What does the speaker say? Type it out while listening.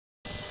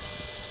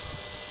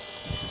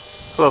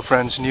Hello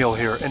friends, Neil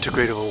here,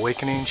 Integrative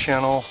Awakening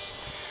channel.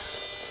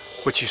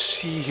 What you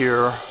see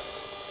here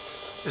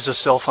is a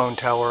cell phone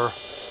tower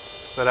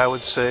that I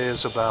would say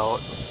is about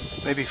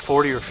maybe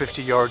 40 or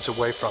 50 yards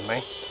away from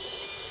me.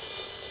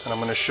 And I'm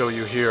going to show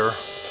you here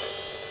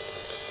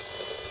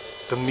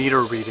the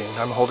meter reading.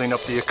 I'm holding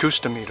up the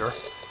acoustometer,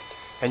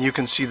 and you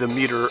can see the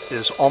meter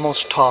is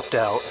almost topped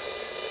out.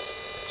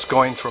 It's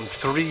going from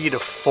 3 to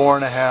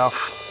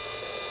 4.5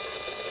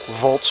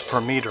 volts per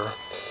meter.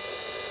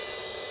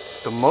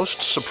 The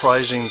most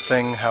surprising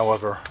thing,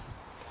 however,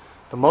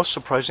 the most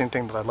surprising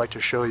thing that I'd like to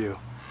show you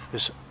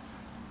is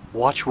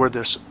watch where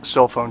this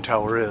cell phone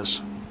tower is.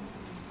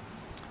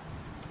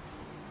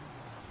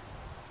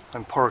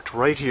 I'm parked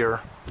right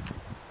here,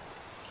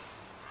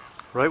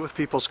 right with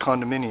people's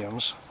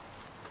condominiums,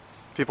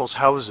 people's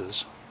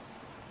houses,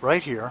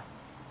 right here,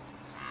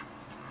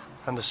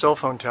 and the cell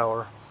phone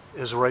tower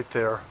is right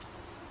there.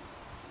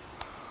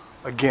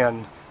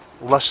 Again,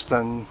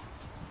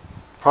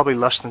 probably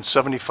less than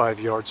 75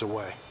 yards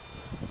away.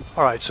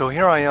 Alright, so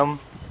here I am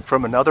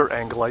from another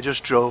angle. I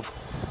just drove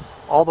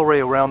all the way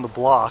around the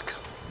block,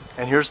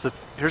 and here's the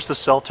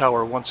cell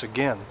tower once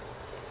again.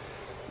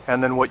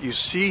 And then what you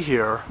see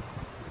here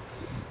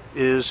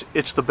is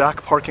it's the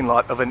back parking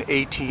lot of an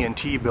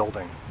AT&T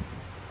building.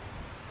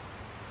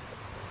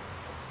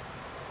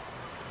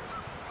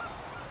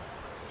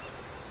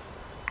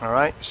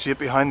 Alright, see it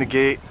behind the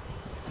gate.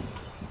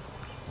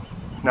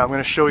 Now I'm going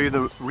to show you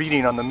the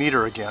reading on the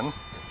meter again.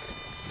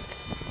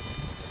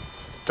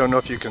 Don't know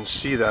if you can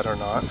see that or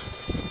not.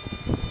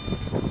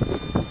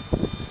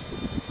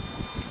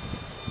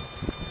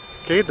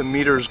 Okay, the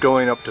meter is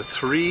going up to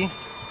 3,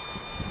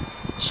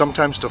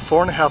 sometimes to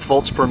 4.5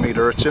 volts per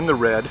meter. It's in the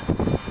red.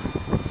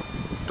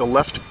 The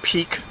left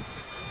peak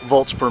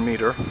volts per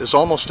meter is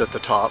almost at the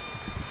top,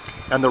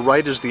 and the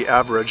right is the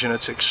average, and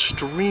it's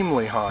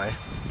extremely high.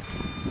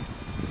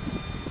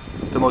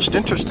 The most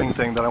interesting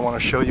thing that I want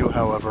to show you,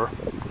 however,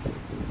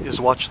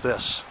 is watch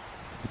this.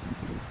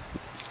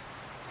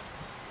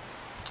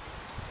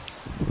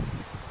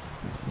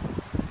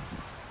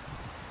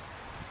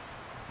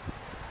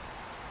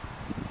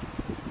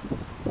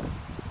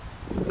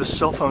 This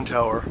cell phone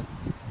tower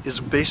is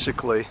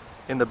basically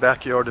in the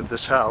backyard of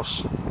this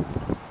house,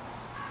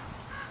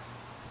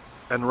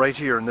 and right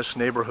here in this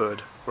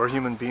neighborhood where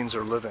human beings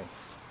are living.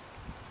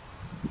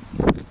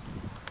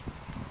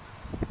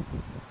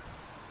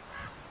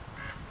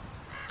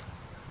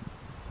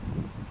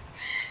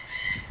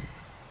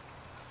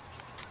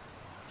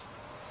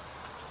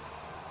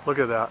 Look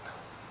at that.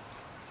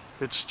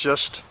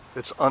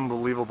 It's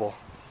unbelievable.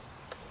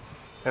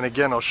 And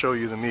again, I'll show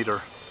you the meter.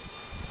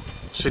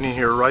 Sitting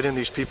here right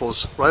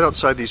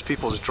outside these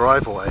people's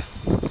driveway.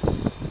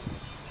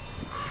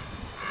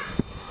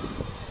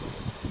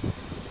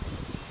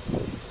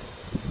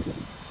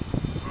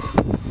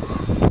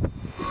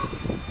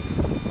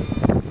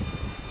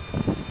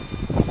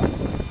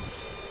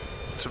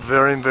 It's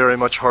very, very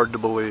much hard to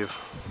believe.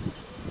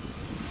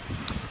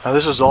 Now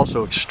this is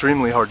also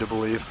extremely hard to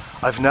believe.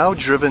 I've now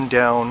driven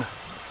down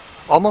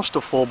almost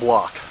a full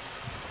block.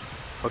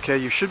 Okay,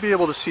 you should be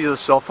able to see the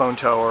cell phone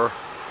tower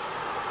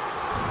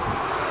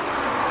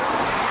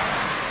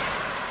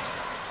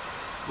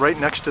right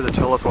next to the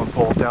telephone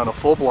pole, down a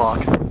full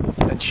block.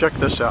 And check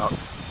this out.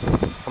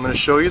 I'm going to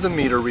show you the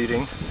meter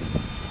reading,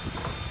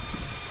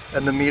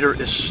 and the meter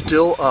is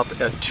still up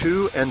at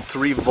 2 and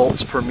 3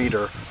 volts per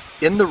meter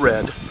in the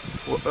red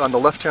on the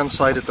left hand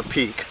side at the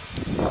peak.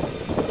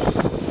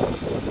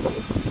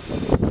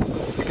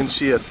 You can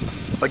see it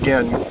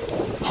again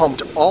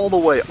pumped all the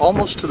way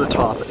almost to the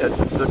top. At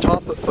the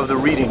top of the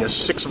reading is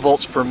 6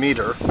 volts per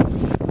meter.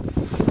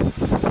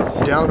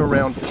 Down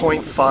around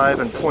 0.5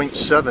 and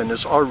 0.7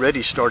 is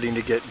already starting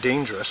to get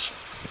dangerous.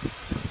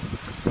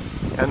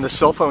 And the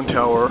cell phone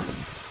tower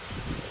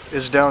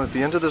is down at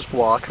the end of this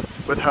block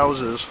with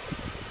houses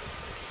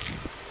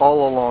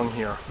all along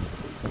here.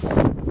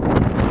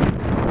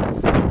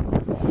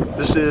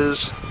 This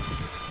is,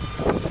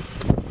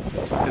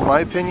 in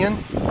my opinion,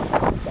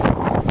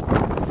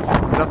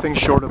 nothing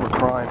short of a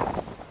crime.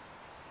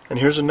 And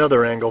here's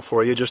another angle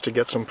for you just to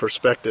get some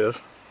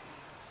perspective.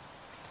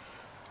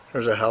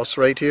 There's a house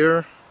right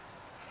here.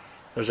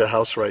 There's a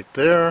house right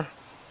there.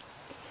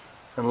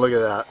 And look at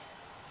that.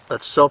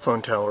 That cell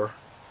phone tower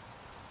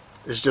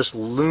is just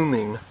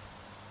looming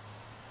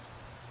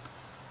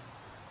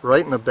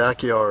right in the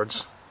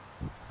backyards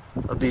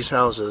of these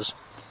houses,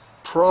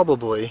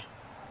 probably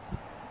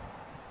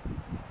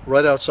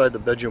right outside the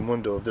bedroom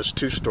window of this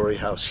 2-story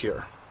house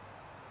here.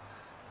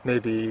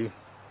 Maybe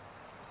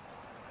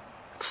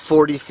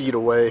 40 feet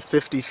away,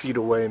 50 feet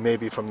away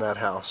maybe from that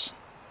house.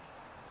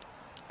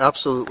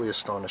 Absolutely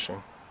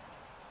astonishing.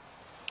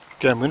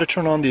 Okay, I'm going to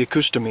turn on the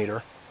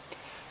acoustometer,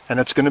 and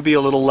it's going to be a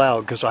little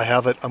loud because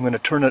I'm going to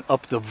turn it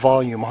up the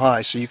volume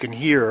high so you can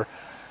hear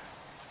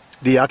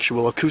the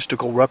actual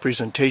acoustical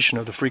representation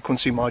of the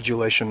frequency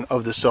modulation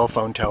of the cell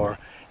phone tower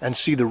and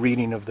see the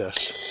reading of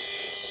this.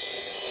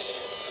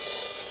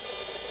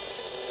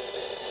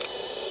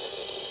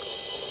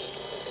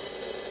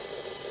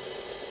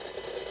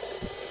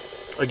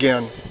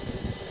 Again,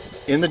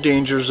 in the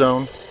danger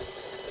zone,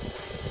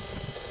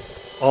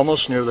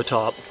 almost near the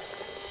top,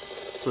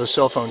 with a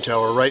cell phone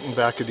tower right in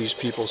back of these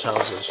people's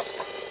houses.